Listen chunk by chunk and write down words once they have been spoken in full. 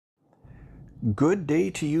Good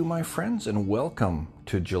day to you, my friends, and welcome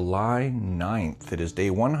to July 9th. It is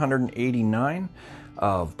day 189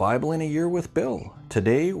 of Bible in a Year with Bill.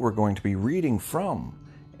 Today we're going to be reading from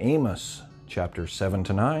Amos chapter 7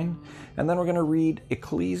 to 9, and then we're going to read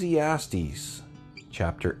Ecclesiastes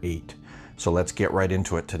chapter 8. So let's get right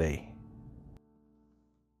into it today.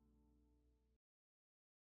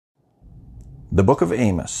 The book of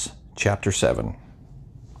Amos, chapter 7.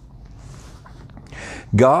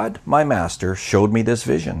 God, my master, showed me this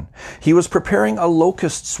vision. He was preparing a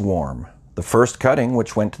locust swarm. The first cutting,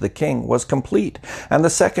 which went to the king, was complete, and the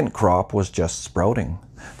second crop was just sprouting.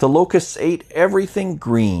 The locusts ate everything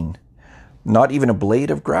green. Not even a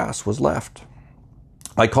blade of grass was left.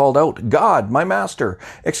 I called out, God, my master,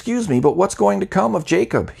 excuse me, but what's going to come of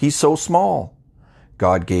Jacob? He's so small.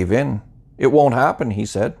 God gave in. It won't happen, he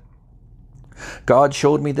said. God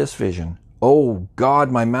showed me this vision. Oh,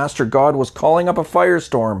 God, my master God was calling up a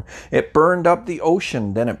firestorm. It burned up the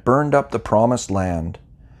ocean, then it burned up the promised land.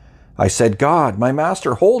 I said, God, my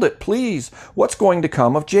master, hold it, please. What's going to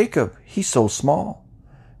come of Jacob? He's so small.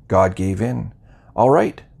 God gave in. All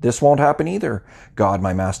right, this won't happen either, God,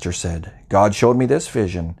 my master said. God showed me this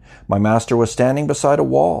vision. My master was standing beside a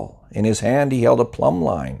wall. In his hand he held a plumb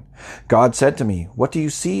line. God said to me, What do you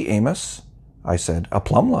see, Amos? I said, A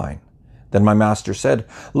plumb line. Then my master said,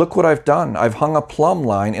 Look what I've done. I've hung a plumb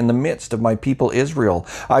line in the midst of my people Israel.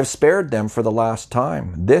 I've spared them for the last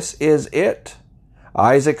time. This is it.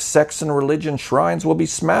 Isaac's sex and religion shrines will be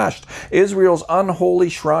smashed. Israel's unholy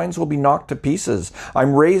shrines will be knocked to pieces.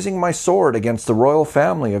 I'm raising my sword against the royal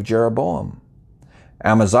family of Jeroboam.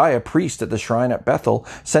 Amaziah, priest at the shrine at Bethel,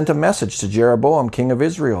 sent a message to Jeroboam, king of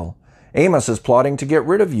Israel. Amos is plotting to get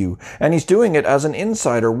rid of you, and he's doing it as an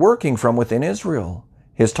insider working from within Israel.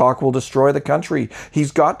 His talk will destroy the country.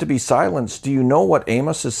 He's got to be silenced. Do you know what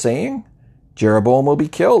Amos is saying? Jeroboam will be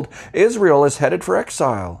killed. Israel is headed for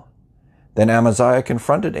exile. Then Amaziah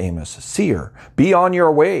confronted Amos. Seer, be on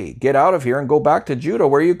your way. Get out of here and go back to Judah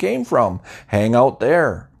where you came from. Hang out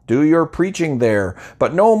there. Do your preaching there.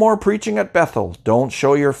 But no more preaching at Bethel. Don't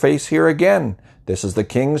show your face here again. This is the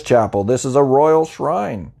king's chapel. This is a royal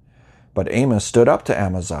shrine. But Amos stood up to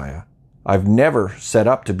Amaziah. I've never set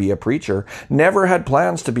up to be a preacher, never had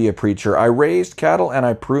plans to be a preacher. I raised cattle and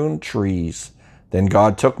I pruned trees. Then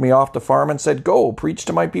God took me off the farm and said, Go, preach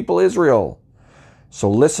to my people Israel. So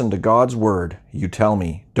listen to God's word. You tell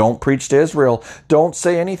me, don't preach to Israel. Don't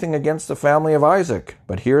say anything against the family of Isaac.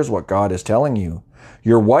 But here's what God is telling you.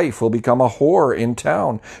 Your wife will become a whore in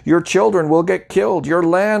town. Your children will get killed. Your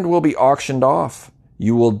land will be auctioned off.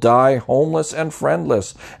 You will die homeless and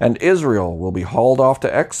friendless, and Israel will be hauled off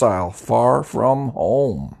to exile far from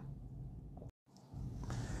home.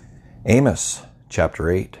 Amos chapter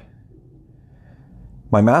 8.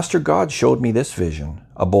 My master God showed me this vision,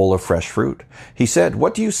 a bowl of fresh fruit. He said,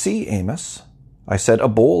 What do you see, Amos? I said, A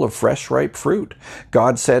bowl of fresh, ripe fruit.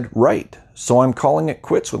 God said, Right, so I'm calling it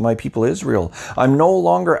quits with my people Israel. I'm no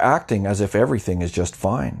longer acting as if everything is just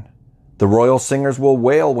fine. The royal singers will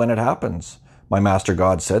wail when it happens. My master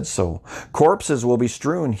God said so. Corpses will be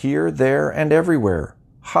strewn here, there, and everywhere.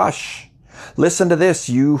 Hush! Listen to this,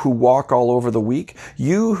 you who walk all over the weak,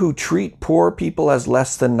 you who treat poor people as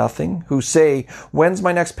less than nothing, who say, When's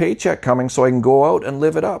my next paycheck coming so I can go out and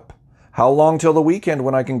live it up? How long till the weekend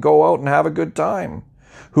when I can go out and have a good time?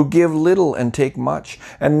 Who give little and take much,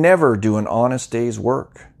 and never do an honest day's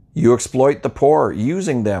work. You exploit the poor,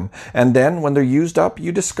 using them, and then when they're used up,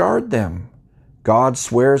 you discard them. God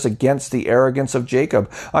swears against the arrogance of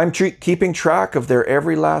Jacob. I'm keeping track of their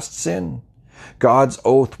every last sin. God's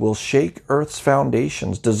oath will shake earth's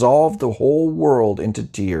foundations, dissolve the whole world into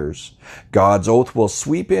tears. God's oath will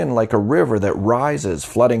sweep in like a river that rises,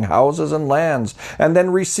 flooding houses and lands, and then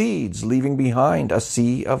recedes, leaving behind a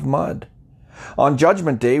sea of mud. On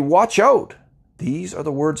Judgment Day, watch out! These are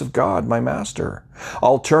the words of God, my master.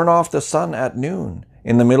 I'll turn off the sun at noon.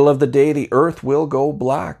 In the middle of the day, the earth will go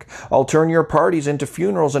black. I'll turn your parties into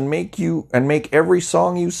funerals and make every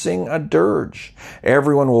song you sing a dirge.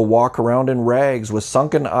 Everyone will walk around in rags with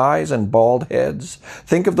sunken eyes and bald heads.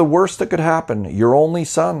 Think of the worst that could happen. Your only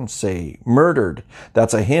son, say, murdered.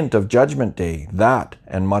 That's a hint of Judgment Day. That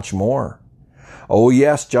and much more. Oh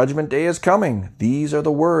yes, Judgment Day is coming. These are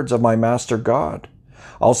the words of my master God.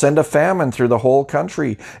 I'll send a famine through the whole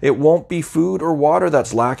country. It won't be food or water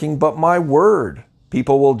that's lacking, but my word.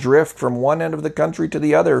 People will drift from one end of the country to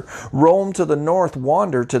the other, roam to the north,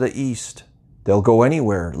 wander to the east. They'll go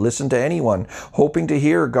anywhere, listen to anyone, hoping to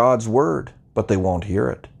hear God's word, but they won't hear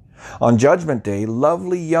it. On Judgment Day,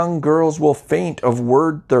 lovely young girls will faint of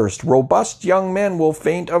word thirst. Robust young men will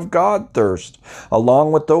faint of God thirst,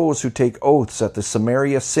 along with those who take oaths at the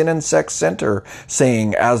Samaria Sin and Sex Center,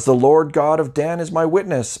 saying, "As the Lord God of Dan is my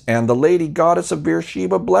witness, and the Lady Goddess of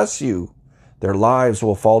Beersheba bless you." Their lives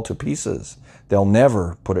will fall to pieces. They'll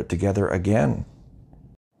never put it together again.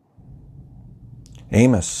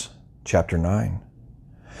 Amos chapter 9.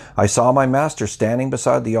 I saw my master standing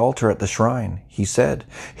beside the altar at the shrine. He said,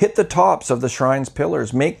 "Hit the tops of the shrine's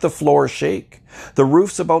pillars, make the floor shake. The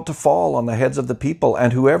roof's about to fall on the heads of the people,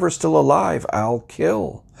 and whoever's still alive, I'll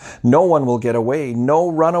kill. No one will get away, no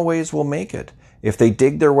runaways will make it. If they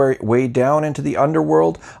dig their way down into the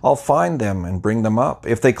underworld, I'll find them and bring them up.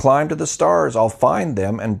 If they climb to the stars, I'll find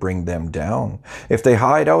them and bring them down. If they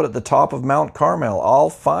hide out at the top of Mount Carmel, I'll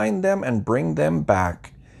find them and bring them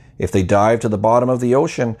back. If they dive to the bottom of the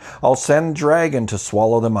ocean, I'll send dragon to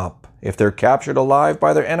swallow them up. If they're captured alive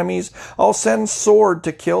by their enemies, I'll send sword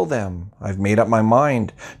to kill them. I've made up my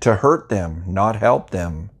mind to hurt them, not help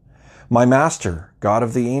them. My master, God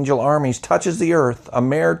of the angel armies, touches the earth, a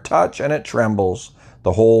mere touch and it trembles.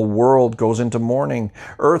 The whole world goes into mourning.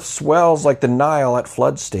 Earth swells like the Nile at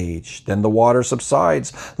flood stage. Then the water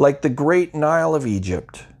subsides like the great Nile of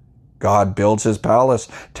Egypt. God builds his palace,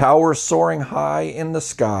 towers soaring high in the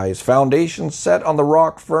skies, foundations set on the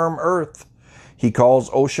rock-firm earth. He calls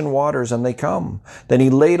ocean waters and they come. Then he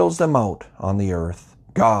ladles them out on the earth.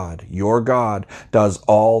 God, your God, does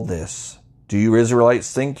all this. Do you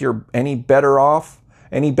Israelites think you're any better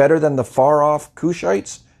than the far-off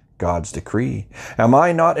Cushites? God's decree. Am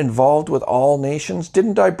I not involved with all nations?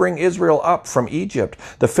 Didn't I bring Israel up from Egypt,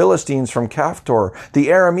 the Philistines from Caphtor, the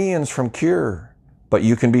Arameans from Kir? But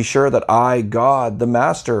you can be sure that I, God, the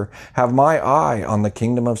Master, have my eye on the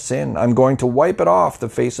kingdom of sin. I'm going to wipe it off the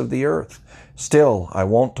face of the earth. Still, I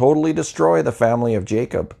won't totally destroy the family of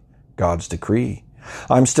Jacob. God's decree.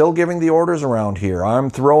 I'm still giving the orders around here. I'm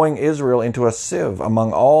throwing Israel into a sieve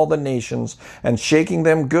among all the nations and shaking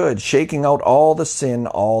them good, shaking out all the sin,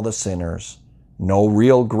 all the sinners. No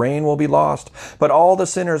real grain will be lost, but all the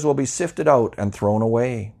sinners will be sifted out and thrown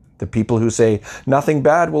away. The people who say, nothing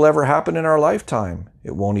bad will ever happen in our lifetime,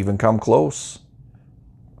 it won't even come close.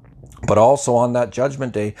 But also on that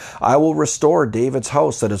judgment day, I will restore David's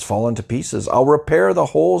house that has fallen to pieces. I'll repair the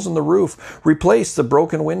holes in the roof, replace the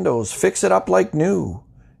broken windows, fix it up like new.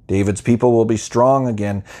 David's people will be strong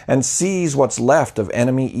again and seize what's left of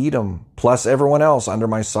enemy Edom, plus everyone else under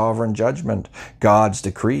my sovereign judgment, God's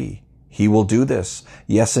decree. He will do this.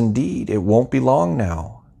 Yes, indeed, it won't be long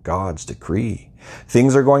now. God's decree.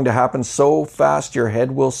 Things are going to happen so fast your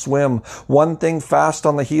head will swim, one thing fast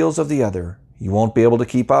on the heels of the other. You won't be able to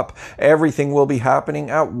keep up. Everything will be happening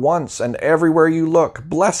at once, and everywhere you look,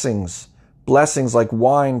 blessings. Blessings like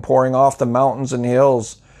wine pouring off the mountains and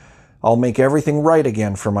hills. I'll make everything right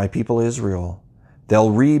again for my people Israel.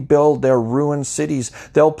 They'll rebuild their ruined cities.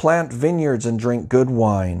 They'll plant vineyards and drink good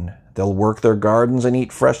wine. They'll work their gardens and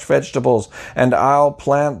eat fresh vegetables, and I'll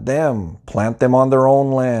plant them on their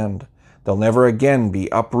own land. They'll never again be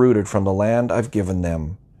uprooted from the land I've given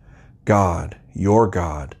them. God, your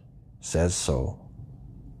God, says so.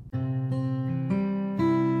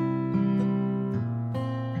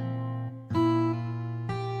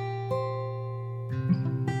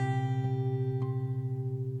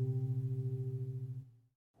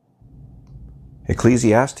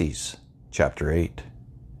 Ecclesiastes chapter 8.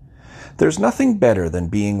 There's nothing better than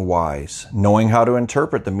being wise, knowing how to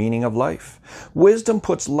interpret the meaning of life. Wisdom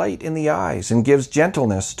puts light in the eyes and gives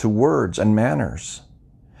gentleness to words and manners.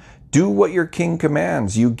 Do what your king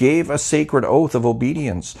commands. You gave a sacred oath of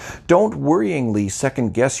obedience. Don't worryingly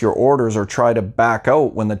second-guess your orders or try to back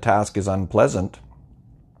out when the task is unpleasant.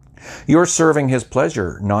 You're serving his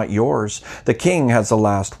pleasure, not yours. The king has the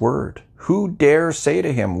last word. Who dare say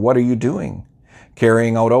to him, "What are you doing?"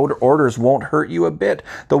 Carrying out orders won't hurt you a bit.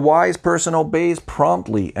 The wise person obeys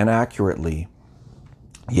promptly and accurately.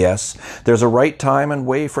 Yes, there's a right time and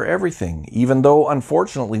way for everything, even though,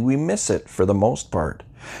 unfortunately, we miss it for the most part.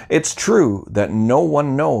 It's true that no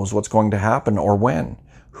one knows what's going to happen or when.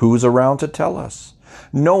 Who's around to tell us?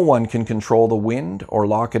 No one can control the wind or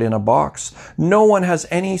lock it in a box. No one has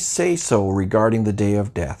any say-so regarding the day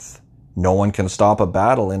of death. No one can stop a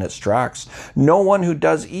battle in its tracks. No one who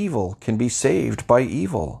does evil can be saved by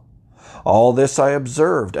evil. All this I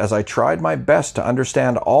observed as I tried my best to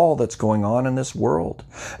understand all that's going on in this world.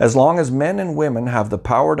 As long as men and women have the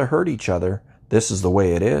power to hurt each other, this is the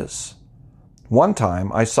way it is. One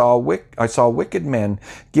time I saw wicked men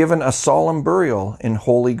given a solemn burial in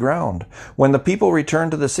holy ground. When the people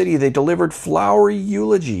returned to the city, they delivered flowery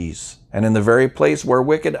eulogies, and in the very place where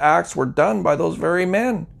wicked acts were done by those very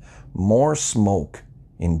men. more smoke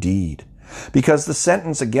indeed. Because the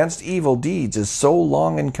sentence against evil deeds is so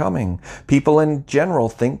long in coming, people in general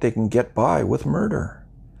think they can get by with murder.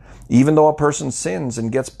 Even though a person sins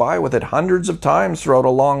and gets by with it hundreds of times throughout a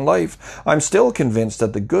long life, I'm still convinced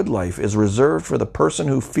that the good life is reserved for the person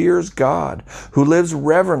who fears God, who lives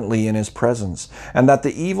reverently in His presence, and that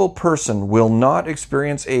the evil person will not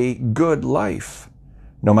experience a good life.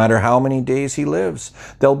 No matter how many days he lives,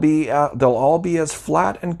 they'll all be as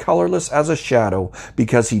flat and colorless as a shadow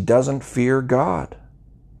because he doesn't fear God.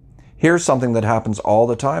 Here's something that happens all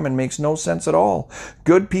the time and makes no sense at all.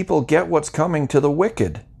 Good people get what's coming to the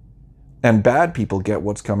wicked, and bad people get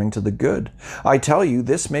what's coming to the good. I tell you,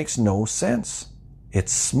 this makes no sense.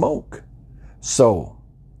 It's smoke. So,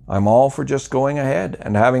 I'm all for just going ahead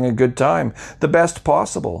and having a good time, the best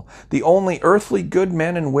possible. The only earthly good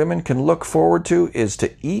men and women can look forward to is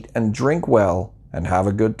to eat and drink well and have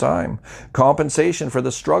a good time. Compensation for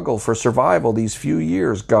the struggle for survival these few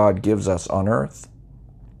years God gives us on earth.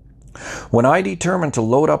 When I determined to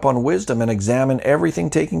load up on wisdom and examine everything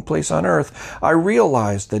taking place on earth, I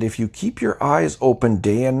realized that if you keep your eyes open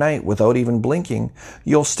day and night without even blinking,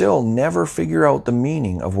 you'll still never figure out the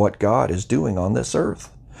meaning of what God is doing on this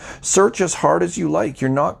earth. Search as hard as you like, you're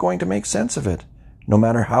not going to make sense of it. No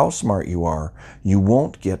matter how smart you are, you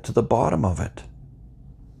won't get to the bottom of it.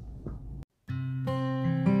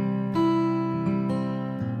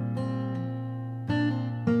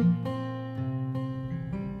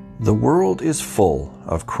 The world is full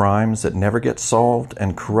of crimes that never get solved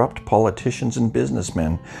and corrupt politicians and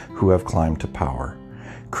businessmen who have climbed to power.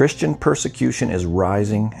 Christian persecution is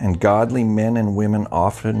rising, and godly men and women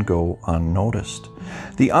often go unnoticed.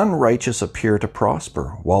 The unrighteous appear to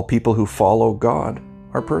prosper, while people who follow God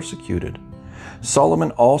are persecuted.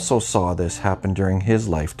 Solomon also saw this happen during his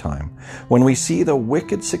lifetime. When we see the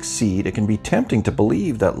wicked succeed, it can be tempting to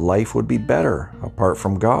believe that life would be better apart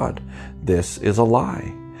from God. This is a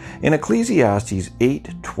lie. In Ecclesiastes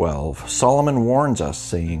 8:12, Solomon warns us,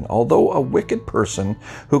 saying, "Although a wicked person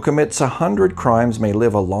who commits 100 crimes may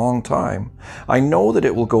live a long time, I know that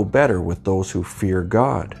it will go better with those who fear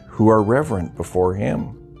God, who are reverent before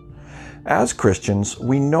Him." As Christians,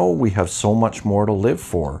 we know we have so much more to live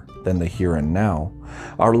for than the here and now.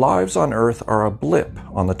 Our lives on earth are a blip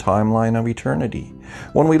on the timeline of eternity.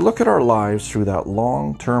 When we look at our lives through that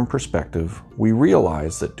long-term perspective, we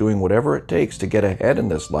realize that doing whatever it takes to get ahead in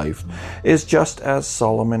this life is just as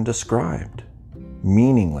Solomon described,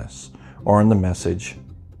 meaningless, or in the Message,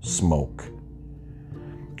 smoke.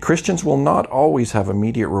 Christians will not always have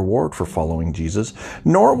immediate reward for following Jesus,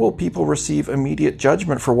 nor will people receive immediate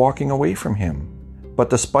judgment for walking away from Him. But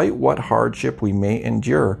despite what hardship we may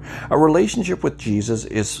endure, a relationship with Jesus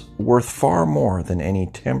is worth far more than any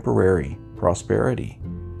temporary prosperity.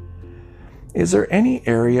 Is there any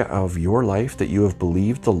area of your life that you have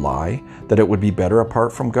believed the lie that it would be better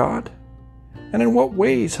apart from God? And in what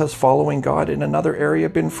ways has following God in another area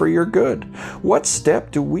been for your good? What step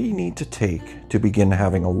do we need to take to begin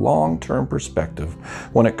having a long-term perspective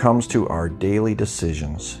when it comes to our daily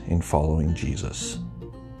decisions in following Jesus?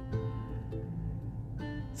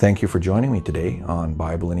 Thank you for joining me today on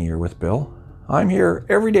Bible in a Year with Bill. I'm here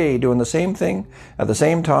every day doing the same thing at the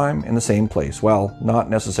same time in the same place. Well, not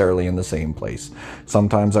necessarily in the same place.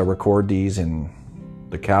 Sometimes I record these in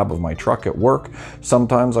the cab of my truck at work.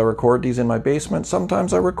 Sometimes I record these in my basement.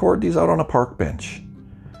 Sometimes I record these out on a park bench.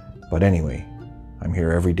 But anyway, I'm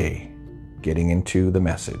here every day getting into the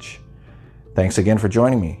message. Thanks again for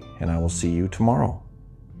joining me, and I will see you tomorrow.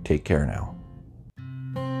 Take care now.